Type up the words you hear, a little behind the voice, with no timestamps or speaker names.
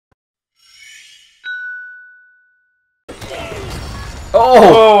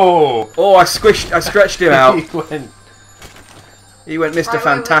Oh! Oh! I stretched him out. He went. He went Mr.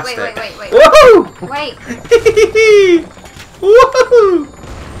 Fantastic. Wait. Woohoo! Wait. Woohoo!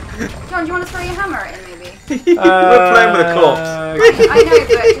 John, do you want to throw your hammer at him, maybe? We're playing with a corpse. I know,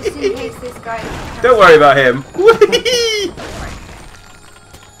 but just in case this guy... Don't worry about him.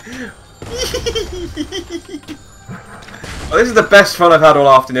 Oh, this is the best fun I've had all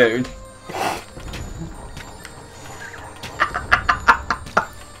afternoon.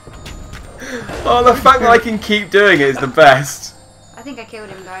 Oh, the fact that I can keep doing it is the best. I think I killed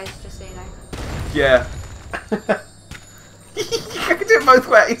him, guys, just so you know. Yeah. I can do it both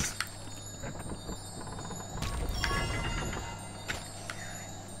ways.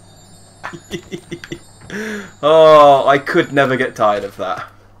 Oh, I could never get tired of that.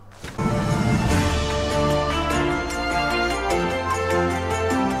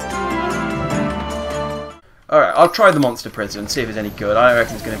 Alright, I'll try the monster prison and see if it's any good. I don't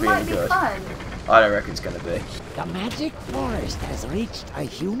reckon it's going to be any good. Fun. I don't reckon it's going to be. The magic forest has reached a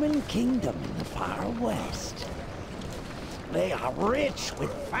human kingdom in the far west. They are rich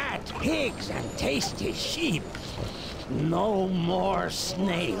with fat pigs and tasty sheep. No more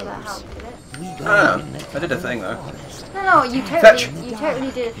snails. We go in the I did a thing though. No, you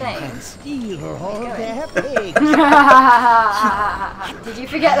totally did a thing. and steal all their pigs Did you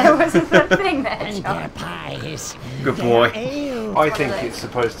forget there was a thing there, and John? their pies. Good boy. Their ale. I think it's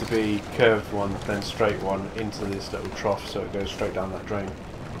supposed to be curved one, then straight one into this little trough, so it goes straight down that drain.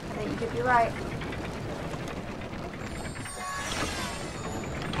 I think you could be right.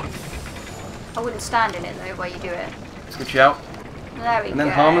 I wouldn't stand in it though while you do it. Switch out. There we go. And then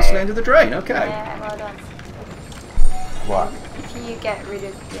harmlessly into the drain. Okay. Yeah, well done. What? If you get rid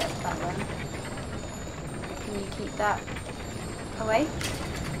of that one, can you keep that away?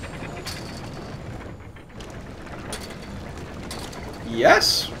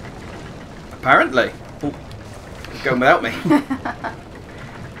 Yes. Apparently. Oh, he's going without me.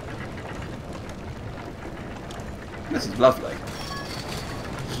 This is lovely.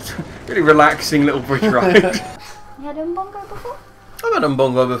 Really relaxing little bridge ride. You had Umbongo before? I've had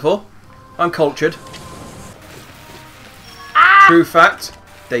Umbongo before. I'm cultured. Ah! True fact,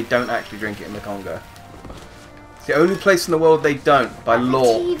 they don't actually drink it in the Congo. It's the only place in the world they don't, by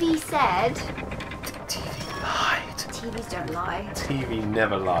law. TV said. TV lied. TVs don't lie. TV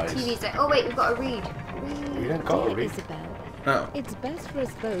never lies. TVs don't. Oh wait, we've got to read. You don't got to Dear read. Isabel, Oh. it's best for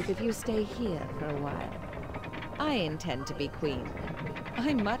us both if you stay here for a while. I intend to be queen.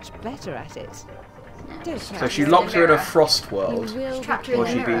 I'm much better at it. Don't So try she to locks her in a mirror. frost You world. will Trapped her in be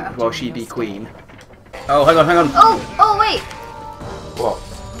the mirror. While she be queen. Oh, hang on, hang on. Oh wait. What?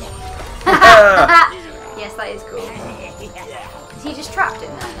 Yes, that is cool. Is he just trapped in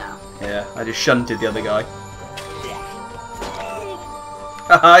there now? Yeah, I just shunted the other guy.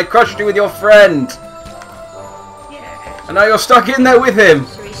 I crushed you with your friend! And now you're stuck in there with him!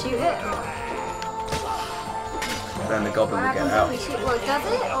 Should we shoot it? Or... Then the goblin will get out. We shoot... Well, does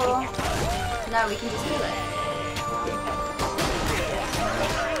it? Or... No, we can just kill it.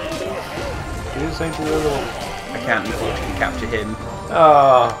 Do the same to the other one. I can't unfortunately capture him.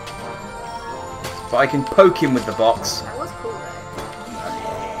 Ah. But I can poke him with the box. That was cool though.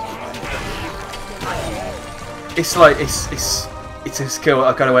 It's like, it's a skill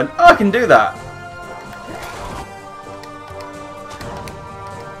I kind of went, oh, I can do that!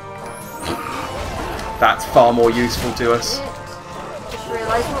 That's far more useful to us. Just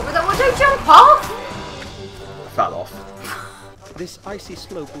realised what was that? Well, don't jump off! I fell off. This icy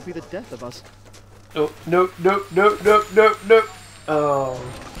slope will be the death of us. No. Oh.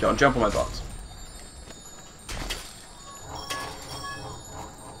 John, jump on my box.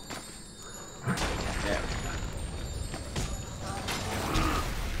 Yeah.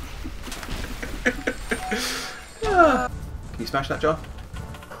 Can you smash that, John?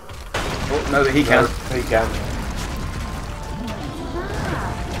 Oh, no, that he can. He can.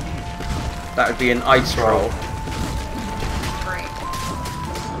 That would be an ice roll. Great.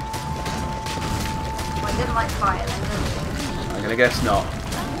 Well, I didn't like fire then, did it? I'm gonna guess not.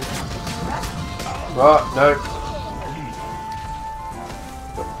 What? No.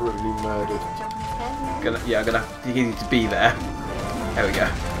 Got brutally murdered. Jump on his head, maybe? I'm gonna have to need to be there. There we go.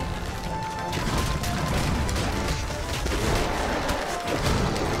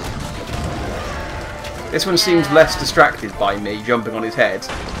 This one seems less distracted by me jumping on his head.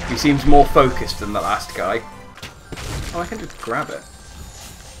 He seems more focused than the last guy. Oh, I can just grab it.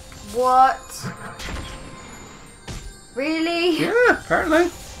 What? Really? Yeah,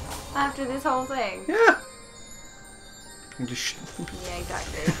 apparently. After this whole thing? Yeah. You can just Yeah,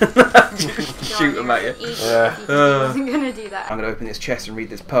 exactly. Shoot them at you. Yeah. He wasn't gonna do that. I'm going to open this chest and read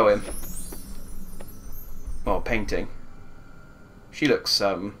this poem. Or painting. She looks,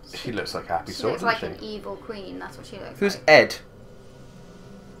 She looks like a happy She sort, looks like doesn't an she? evil queen. That's what she looks Who's like. Ed?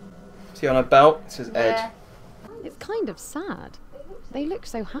 See on her belt? It says Ed. Yeah. It's kind of sad. They look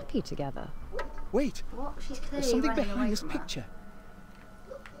so happy together. Wait, What? She's clearly there's something running away behind this from her. picture.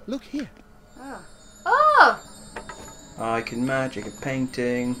 Look here. Oh. Oh! I can magic a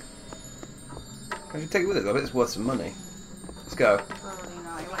painting. I should take it with us. I bet it's worth some money. Let's go. Probably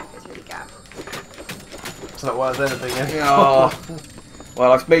not. It won't go through the gap. It's not worth anything. Oh.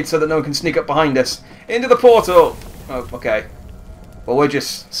 Well, I've made so that no one can sneak up behind us. Into the portal! Oh, okay. Well, we'll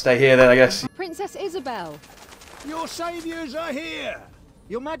just stay here then, I guess. Princess Isabel, Your saviors are here.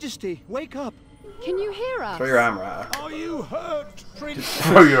 Your Majesty, wake up. can you hear us? Throw your hammer at her. Are you hurt, Prince?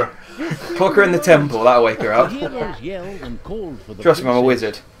 Throw your. Clock her in the temple, that'll wake her The up. heroes yelled and called for the Trust me, I'm a princess,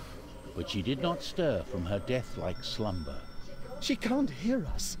 wizard. but she did not stir from her death-like slumber. She can't hear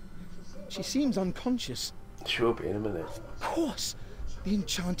us. She seems unconscious. She'll be in a minute. Of course, the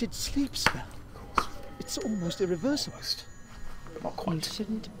enchanted sleep spell. It's almost irreversible. But not You quite.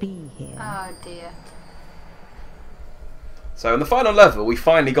 shouldn't be here. Oh dear. So in the final level, we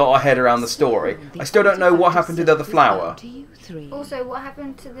finally got our head around the story. I still don't know what happened to the other flower. To you three. Also, what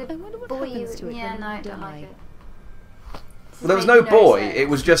happened to the I wonder what boy? happens to it Yeah, when no, I you don't die. like it. Well, there was no boy, it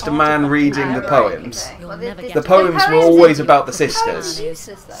was just a man reading Oh, the right, poems. okay. You'll Well, never the get The it. poems were poems always are- about the poems sisters. are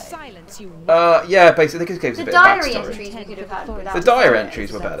useless, though. Silence, you. Yeah, basically, they gave us a The bit of diary backstory. entries we could have had without The diary poems.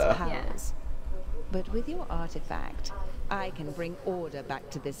 entries were That's better. powers. But with your artifact, I can bring order back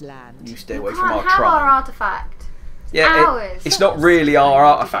to this land. You stay away You from our can't have our Trine. artifact. Yeah, ours. it's not really our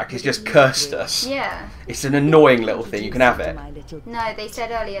artifact, it's just cursed us. Yeah. It's an annoying little thing, you can have it. No, they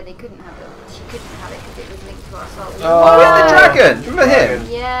said earlier they couldn't have it. She couldn't have it because it was linked to our soul. Oh, yeah, the dragon! Remember him?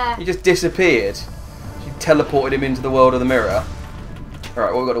 Yeah. He just disappeared. She teleported him into the world of the mirror.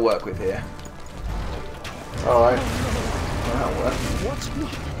 Alright, what have we got to work with here? Alright. Well, that'll work. What's not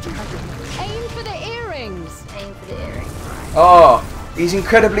dragon? Aim for the earrings. Aim for the earring. Right. Oh, he's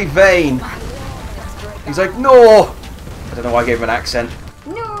incredibly vain. He's like, no! I don't know why I gave him an accent.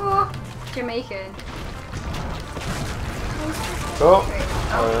 No! Jamaican. Oh!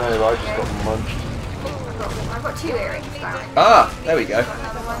 Oh no, I just got munched. I've got 2 earrings. Darn it. Ah, there we go. Got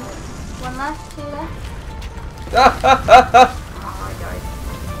another one. One left, 2 left. Ah, ha, ha, ha. Oh, I died.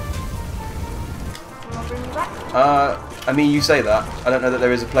 Someone bring me back? I mean, you say that. I don't know that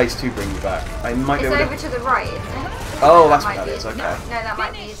there is a place to bring you back. I might It's be able over to... to the right, isn't it? Oh, No, that's might what that be is, okay. No, that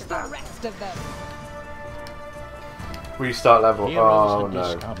might be Finish the Isabel. rest of them. Restart level. Heroes Oh had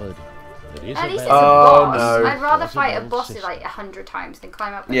no. discovered that At least it's a Isabel Oh, boss. no. I'd rather was fight a Isabel's boss sister. like 100 times than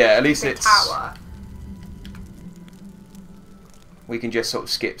climb up a Yeah, at least stupid it's- tower. We can just sort of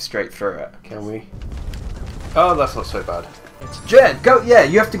skip straight through it. Can we? Oh, that's not so bad. Jen, go, yeah,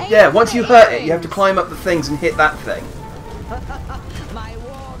 you have to, yeah, once you hurt it, you have to climb up the things and hit that thing. My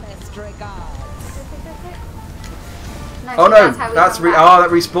warmest regards. Oh no, how we that's come back. that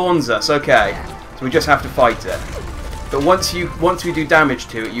respawns us, okay. Yeah. So we just have to fight it. But once we do damage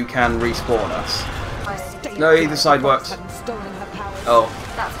to it, you can respawn us. No, either side works. Oh,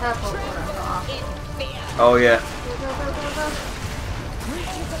 That's her fault. That's not ours. oh yeah. Go, go, go, go, go.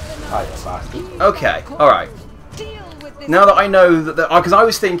 Ah, you bastard. Okay, alright. Now that I know that, because I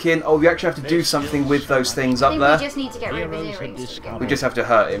was thinking, oh, we actually have to do something with those things I up think there. we just need to get rid of his Heroes had earrings. to begin discovered We with. just have to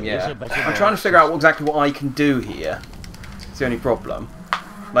hurt him, yeah. I'm trying to figure out exactly what I can do here. It's the only problem.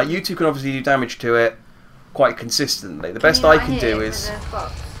 Like, you two can obviously do damage to it quite consistently. The best you I not can hit do it is... with the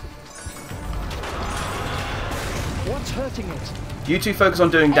box? What's hurting it? You two focus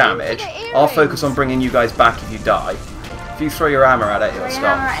on doing Aim for damage. the I'll focus on bringing you guys back if you die. If you throw your hammer at it, it'll Throw your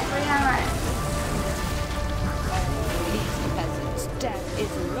stop. hammer at it, throw your hammer at it. These peasants' death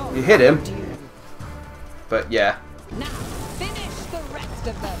is long You hit him. overdue. But yeah, Now, finish the rest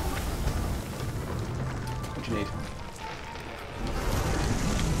of them. what do you need?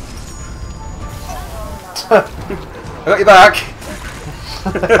 I got your back.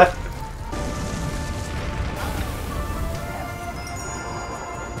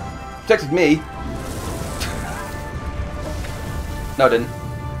 Protected me. No, I didn't.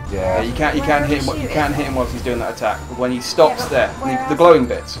 Yeah, Yeah. you can't hit him. You can't hit him whilst he's doing that attack. But when he stops but there, where the glowing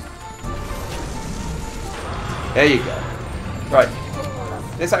bits. There you go. Right.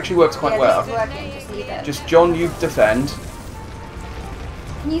 This actually works quite Yeah, well. this is working. Just leave it. Just John, you defend.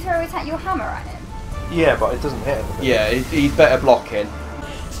 Can you throw your hammer at him? Yeah, but it doesn't hit him. Yeah, he's better blocking.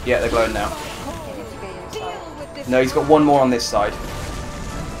 Yeah, they're glowing now. Get him to go inside. No, he's got one more on this side.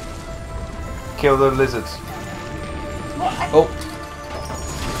 Kill the lizards. What? Oh,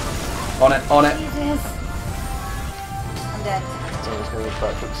 On it, on it. Jesus. I'm dead. Someone's going to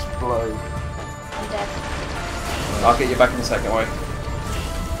about to explode. I'm dead. I'll get you back in a second, wait.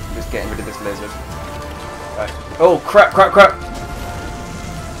 I'm just getting rid of this lizard. Okay. Oh, crap, crap, crap!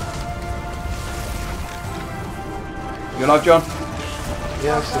 You alive, John?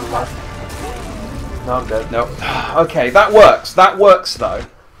 Yeah, I'm still alive. No, I'm dead. No. Okay, that works. That works, though.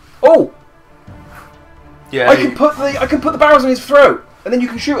 Oh! Yeah. I can put the barrels in his throat, and then you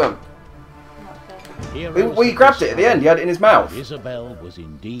can shoot him. We grabbed it at the end. He had it in his mouth. Isabel was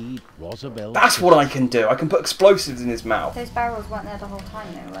indeed Rosabel's That's what I can do. I can put explosives in his mouth. Those barrels weren't there the whole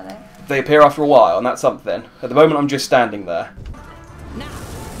time, though, were they? They appear after a while, and that's something. At the moment, I'm just standing there. Now,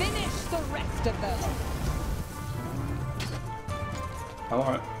 finish the rest of them. I'm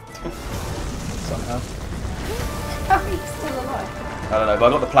alright. Somehow. How are you still alive? I don't know, but I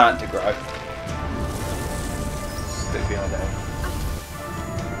got the plant to grow. Stick behind it.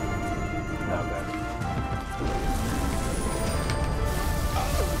 No, I'm dead.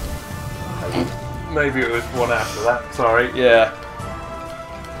 Maybe it was one after that. Sorry. Yeah.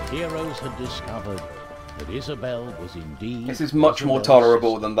 Heroes had discovered that Isabel was indeed. This is much more Rosabel's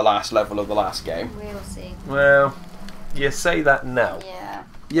tolerable sister. than the last level of the last game. We'll see. Well, you say that now. Yeah.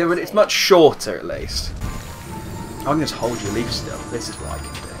 Yeah, but it's much shorter at least. I can just hold your leaf still. This is what I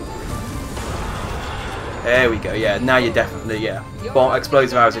can do. There we go, yeah, now you're definitely, yeah. Bomb,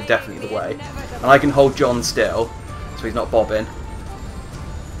 explosive arrows are definitely the way. And I can hold John still, so he's not bobbing.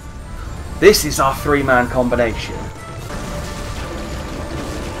 This is our three-man combination.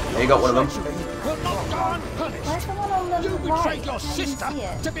 There you got one of them. Where's the one on the right? I can't even see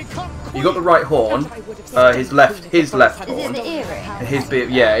it. You got the right horn, his left Is it horn. the earring? And his bit,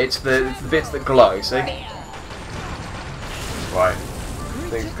 yeah, it's the bits that glow, see? Right.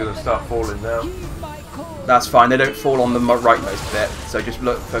 Things gonna start falling now. That's fine, they don't fall on the rightmost bit, so just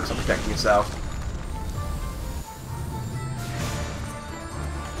focus on protecting yourself.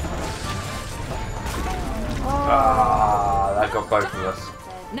 Ah, that got both of us.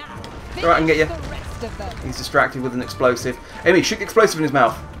 Alright, I can get you. He's distracted with an explosive. Amy, shoot the explosive in his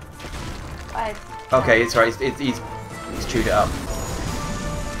mouth. Okay, it's right, he's chewed it up.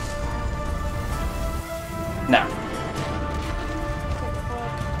 Now.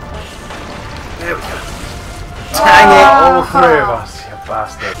 There we go. Dang it! All three of us, you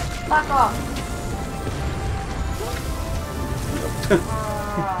bastard. Back off.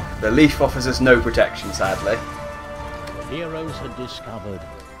 The leaf offers us no protection, sadly. Heroes had discovered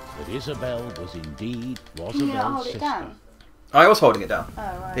that Isabel was indeed Can you not Rosabel's hold it sister. down? I was holding it down.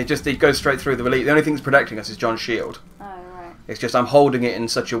 Oh, right. It goes straight through the relief. The only thing that's protecting us is John's shield. Oh, right. It's just I'm holding it in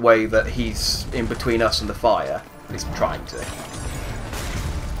such a way that he's in between us and the fire. At least I'm trying to.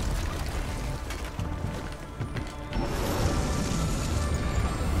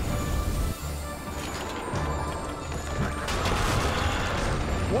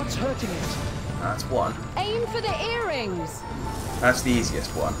 What's hurting it? That's one. Aim for the earrings. That's the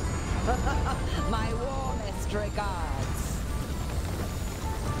easiest one. My warmest regards.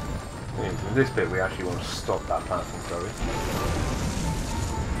 In this bit, we actually want to stop that plant from growing.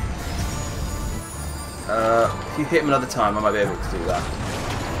 If you hit him another time, I might be able to do that.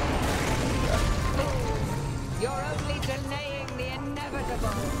 You're only delaying the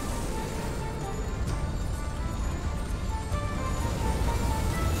inevitable.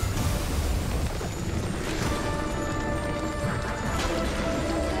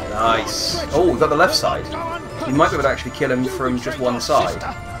 Nice. Oh, we got the left side. You might be able to actually kill him from just one side.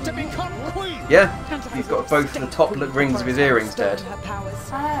 Yeah, he's got both the top rings of his earrings dead. Oh,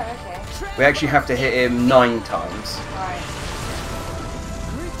 okay. We actually have to hit him 9 times. Right.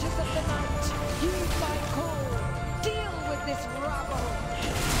 Creatures of the night, heed my call. Deal with this rabble.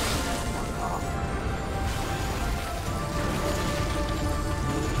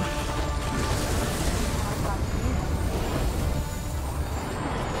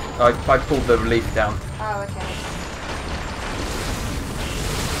 I pulled the relief down. Oh, okay.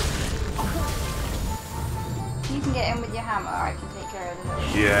 You can get in with your hammer, I can take care of the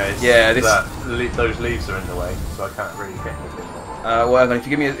little... Yeah, Yeah, those leaves are in the way, so I can't really get anything there. Well, then if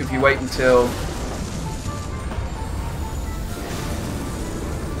you wait until...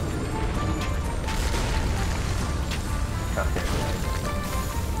 Can't get anything.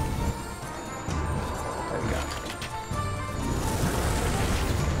 There we go.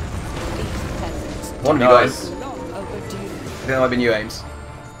 These peasants, One of you Nice. guys. long overdue. I think that might have been you, Ames.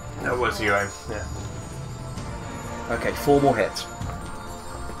 That was you, aim. Yeah. Okay, 4 more hits. I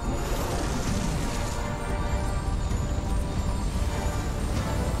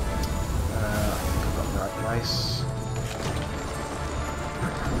think I've got the right place.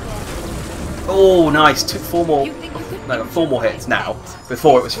 Oh, nice. 4 more. No, 4 more hits now.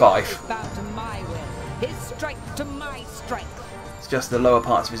 Before it was 5. Bow to my will. His strength to my strength. It's just the lower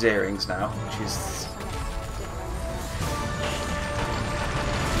parts of his earrings now, which is.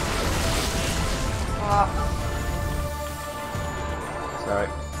 Sorry.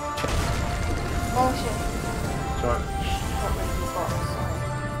 Oh shit. Sorry.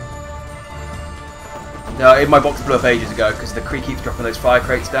 No, my box blew up ages ago because the Kree keeps dropping those fire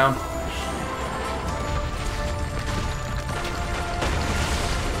crates down.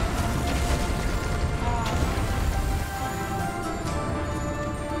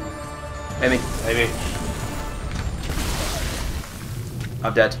 Amy. Amy.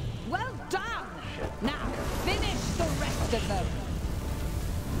 I'm dead. Well done. Now finish the rest of them.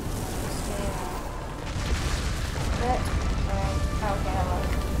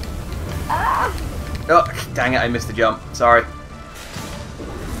 Oh, dang it, I missed the jump. Sorry.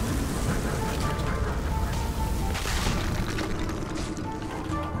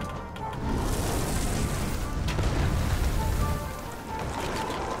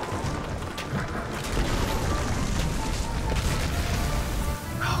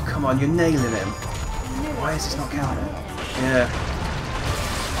 Oh, come on, you're nailing him. Why is this not counting? Yeah.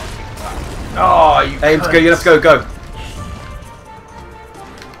 Oh, you aim to go, you have to go.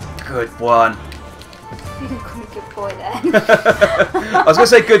 Good one. Good boy then. I was going to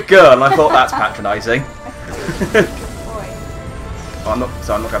say good girl, and I thought that's patronising. Good boy. Oh, I'm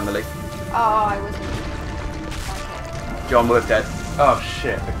not grabbing the leaf. Oh, I wasn't. Okay. John Wood's dead. Oh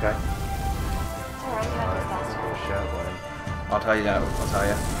shit, okay. It's alright, you understand. Shout at him. I'll tell you now, I'll tell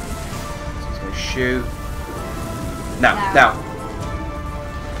you. So he's going to shoot. Now.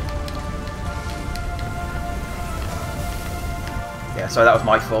 Yeah, sorry, that was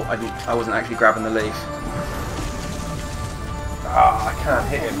my fault. I wasn't actually grabbing the leaf. Ah, I can't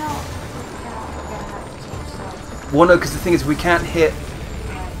hit him. Well, no, because the thing is, we can't hit.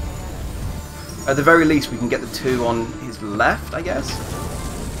 At the very least, we can get the 2 on his left, I guess.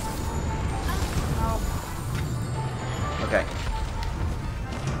 Okay.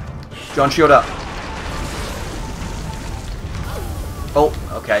 John, shield up. Oh,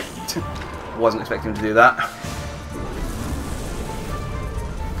 okay. Wasn't expecting him to do that.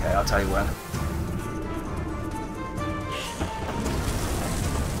 Okay, I'll tell you when.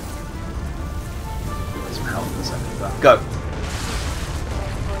 Get some health in a second. But go.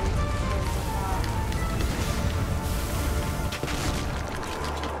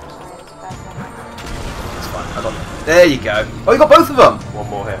 That's fine. I got them. There you go. Oh, you got both of them. One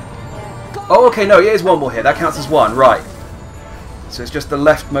more hit. Oh, okay. No, it is one more here. That counts as one, right? So it's just the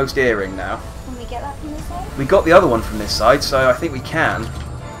leftmost earring now. Can we get that from this side? We got the other one from this side, so I think we can.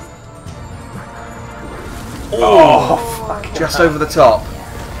 Oh, fuck. Just over the top.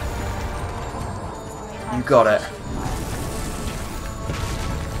 You got it.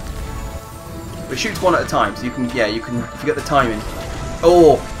 It shoots one at a time, so you can, if you get the timing.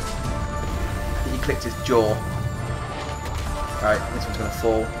 Oh! He clicked his jaw. Alright, this one's going to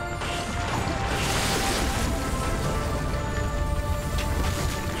fall.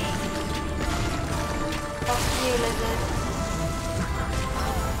 Fuck you, lizard.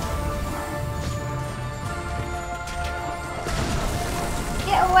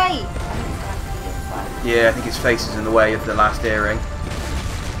 Get away! Yeah, I think his face is in the way of the last earring.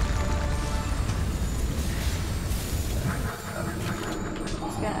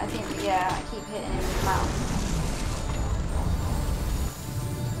 I think, yeah, I keep hitting him in the mouth.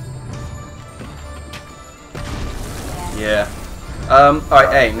 Yeah.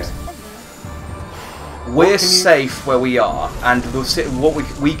 Alright, Ames. We're safe where we are, and we'll sit,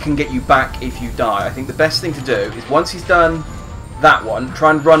 we can get you back if you die. I think the best thing to do is once he's done that one,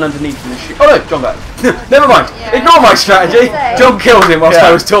 try and run underneath him and shoot. Oh no, John got him. Never mind. Yeah. Ignore my strategy. John killed him whilst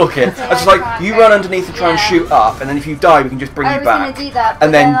I was talking. Yeah, I was just like, you run underneath and try and shoot up, and then if you die, we can just bring you back. I was going to do that, but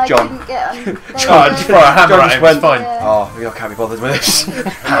and then I John. couldn't get John just throw a hammer at him, it's fine. Oh, I can't be bothered with this. The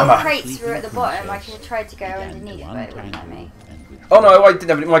Hammer. crates were at the bottom. I could have tried to go underneath, but it wouldn't let me. Oh no, I didn't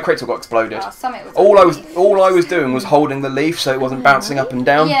have any, my crates all got exploded. Oh, Summit was all I underneath. was doing was holding the leaf so it wasn't bouncing up and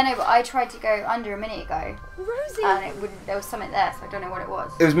down. Yeah, no, but I tried to go under a minute ago, Rosie! and it wouldn't. There was something there, so I don't know what it was.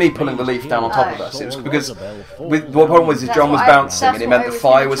 It was me pulling the leaf down on top of Oh. us. It was because the problem was That's John was what bouncing that's and it what meant I the was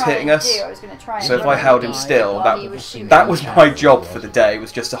fire gonna was try hitting and us. do. I was gonna try and So if run I held him underneath still, while he was shooting. that was my job for the day.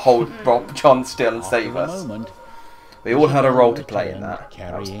 Was just to hold John still and save After a us. moment, We all had a role to play in that.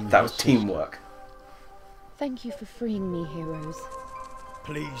 That was teamwork. Thank you for freeing me, heroes.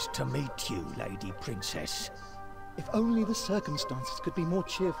 Pleased to meet you, Lady Princess. If only the circumstances could be more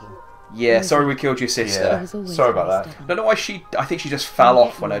cheerful. Yeah, sorry we killed your sister. Yeah. There's always Sorry about very that. stubborn. I don't know why she... I think she just fell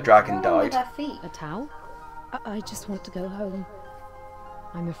off when her dragon What's wrong with died. her feet? A towel? I just want to go home.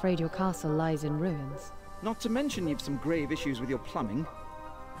 I'm afraid your castle lies in ruins. Not to mention you've some grave issues with your plumbing.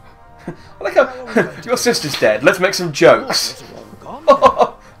 I like how your sister's dead. Let's make some jokes. Gone.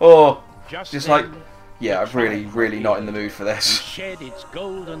 Or Just just like, then, yeah, I'm really, really not in the mood for and this. shed its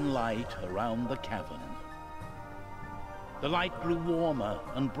golden light around the cavern. The light grew warmer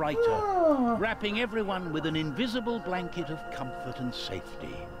and brighter, wrapping everyone with an invisible blanket of comfort and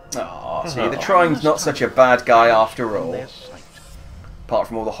safety. Aw, see, the Trine's not such a bad guy after From all. their sight. Apart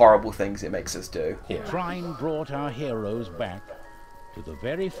from all the horrible things it makes us do. Yeah. Trine brought our heroes back to the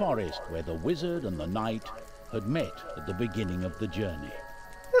very forest where the wizard and the knight had met at the beginning of the journey.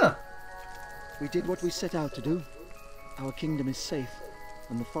 Huh. We did what we set out to do. Our kingdom is safe,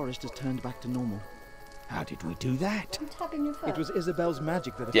 and the forest has turned back to normal. How did we do that? I'm tapping your foot. It was Isabel's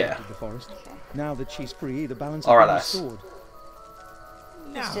magic that Yeah. affected the forest. Okay. Now that she's free, the balance Or has been less. restored.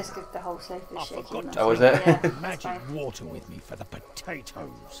 It's just because the whole sofa is shaking. forgot that's Oh, was all. it? Yeah, that's Magic fine. water with me for the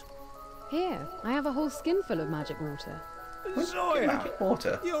potatoes. Here, I have a whole skin full of magic water. Zoya, Magic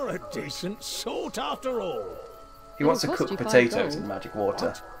water. you're a decent sort after all. He wants to It'll cook cost you 5 potatoes gold. in magic water.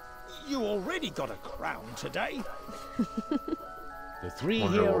 What? You already got a crown today. The three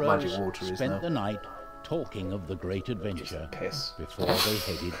Wonder what magic heroes water is spent now. the night talking of the great adventure Piss. before they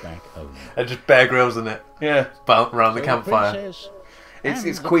headed back home. And just Bear Grylls in it. Yeah. Around the So campfire. princess It's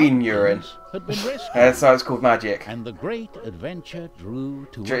and the queen urine. pumpkins had been rescued, That's why it's called magic. and the great adventure drew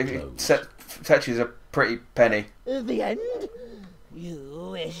to a close. Fetches a pretty penny. The end? You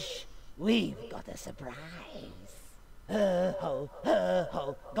wish we've got a surprise. Ho,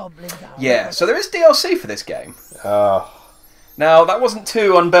 goblins are... Yeah, so there is DLC for this game. Oh. Now, that wasn't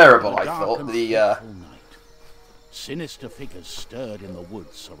too unbearable, I Dark thought. and The, fateful night. Sinister figures stirred in the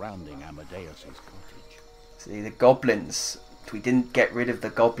woods surrounding Amadeus's cottage. see, the goblins. We didn't get rid of the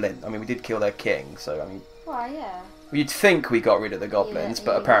goblin. I mean, we did kill their king, so, I mean... Why, yeah. You'd think we got rid of the goblins,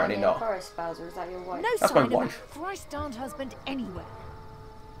 but apparently not. Forest spells, or is that your wife? No That's my sign wife. of a Christ-aunt husband anywhere.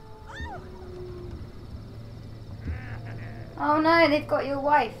 Oh no, they've got your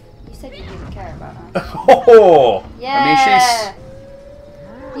wife. You said you didn't care about her. Oh! Yeah.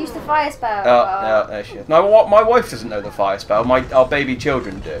 Use the fire spell. Oh, no, there she is. No, my wife doesn't know the fire spell. Our baby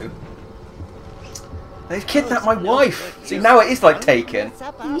children do. They've kidnapped my wife. See, now it is like Taken.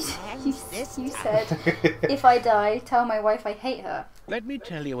 You said, if I die, tell my wife I hate her. Let me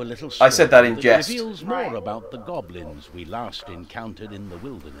tell you a little story I said that in jest. reveals more Right. about the goblins we last encountered in the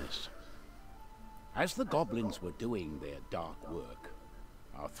wilderness. As the goblins were doing their dark work,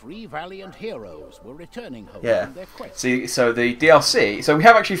 our three valiant heroes were returning home Yeah. from their quest. See, so the DLC. So we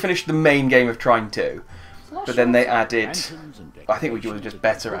have actually finished the main game of Trine 2, but then they added. Lanterns and I think we were decorations just had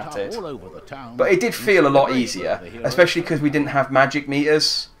better been at put up it. all over the town But it did in feel a lot celebration easier, of the heroes' especially because we didn't have magic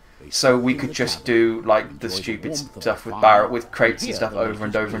meters. So we could just do like the stupid stuff with Barrett, with crates and stuff over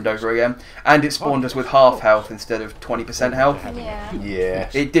and over and over again, and it spawned us with half health instead of 20% health. Yeah.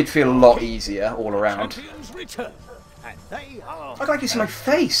 Yes. It did feel a lot easier all around. Champions return, and they are... I'd like to see my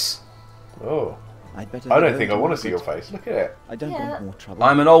face. Oh. I'd better I head don't over think I to want to the see your woods. face. Look at it. I don't Yeah. want more trouble.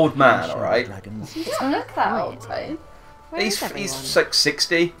 I'm an old I'll man, show the alright. dragons. You don't look that old, though. Where is everyone? He's like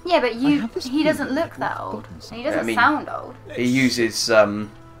 60. Yeah, but have this he doesn't feeling look like that we've old. forgotten And he doesn't I mean- sound old. He uses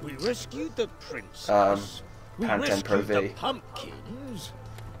We rescued the princess. We Pantene rescued Pro the V. pumpkins.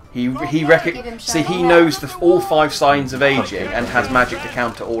 He Give him see he shiny knows all 5 signs of aging and has magic to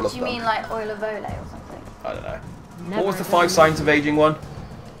counter all of Do you mean them. like oil of Olay or something? I don't know. Never What was the again. 5 signs of aging one?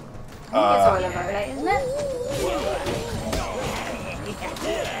 I think it's oil of Olay, isn't it?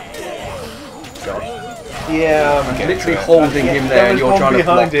 Yeah, I'm Literally holding him there and you're trying to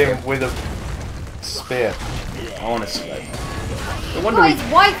behind block him with a spear. Honestly. No Oh, wonder we...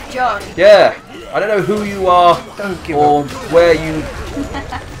 his wife, John. Yeah! I don't know who you are or where you...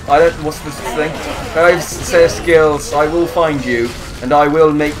 I don't... What's this thing? 5 skills. I will find you and I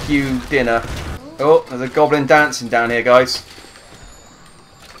will make you dinner. Oh, there's a goblin dancing down here, guys.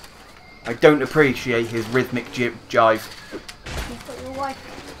 I don't appreciate his rhythmic jive. He's got your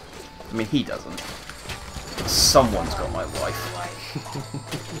wife. I mean, he doesn't. Someone's got my wife.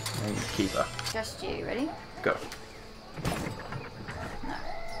 I need to keep her. Just you, ready? Go. No.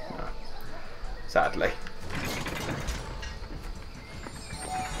 Sadly.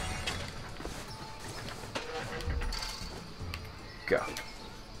 Go.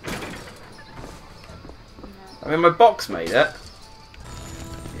 I mean, my box made it.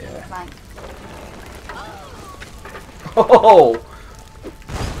 Yeah. Blank. Oh!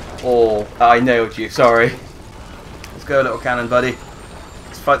 Oh, I nailed you. Sorry. Let's go, little cannon buddy.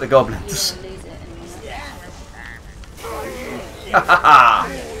 Let's fight the goblins. You're gonna lose it in a minute. Ha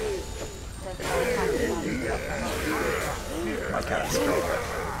There's My cat's great.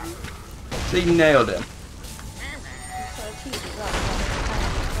 So you nailed him.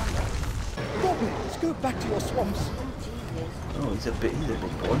 Goblins, go back to your swamps. Oh, he's a big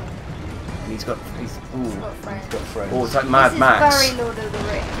boy. And he's got friends. Oh, it's like Mad This Max. is very Lord of the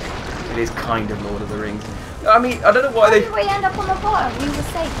Rings. It is kind of Lord of the Rings. I mean, I don't know why they. How did we end up on the bottom? We were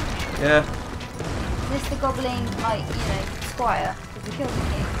safe. Yeah. Is this the goblin, like, you know, squire? Did we kill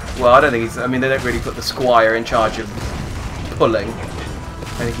him? Well, I don't think he's. I mean, they don't really put the squire in charge of pulling.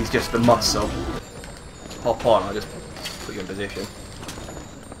 I think he's just the muscle. Hop on. I'll just put you in position.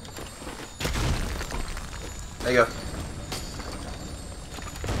 There you go.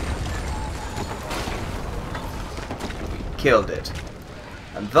 Killed it.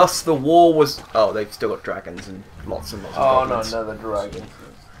 And thus the war was... Oh, they've still got dragons and lots and lots of Oh goblins. no, another dragon.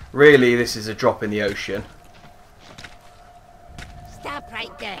 Really, this is a drop in the ocean. Stop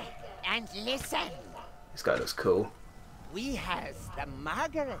right there and listen. This guy looks cool. We has the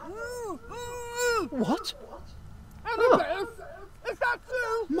Margaret. What? Annabeth, is that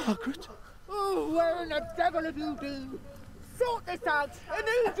you? Margaret? Oh, where in the devil have you been? Sort this out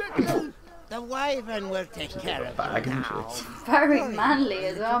immediately. The wyvern will take care of Bag you and now. shit. Very manly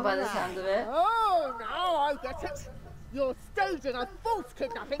as well, by the sound of it. Oh, now I get it. You're staging a false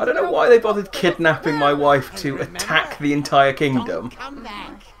kidnapping. I don't know why they bothered kidnapping my wife to attack the entire kingdom. Don't come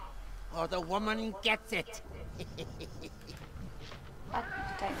back, or the woman gets it. I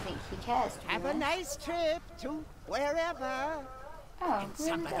don't think he cares. To Have be a honest. nice trip to wherever. Oh,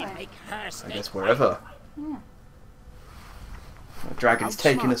 Somebody really? make her I stay. guess wherever. The dragon's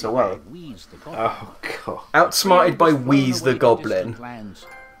taking us away. Oh god. Outsmarted by Wheeze the Goblin.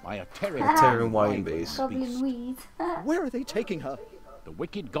 By a Terran wine bees. Goblin weeds. Where are they taking her? The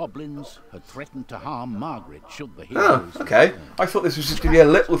wicked goblins had threatened to harm Margaret should the Oh, heroes... okay. I thought this was just going to be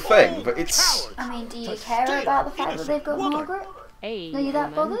a little thing, but it's... I mean, do you care about the fact that they've got Margaret? Are you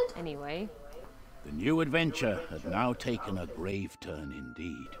that bothered? Anyway. The new adventure had now taken a grave turn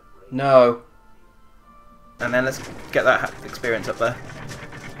indeed. No. And then let's get that experience up there.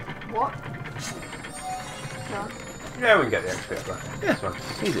 What? John? Yeah, we can get the XP up there. Yeah, That's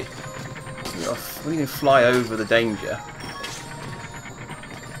fine. easy. We can fly over the danger.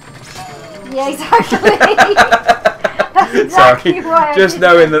 Yeah, exactly. That's exactly Sorry, why I just did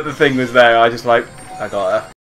knowing that the thing was there, I just like, I got her.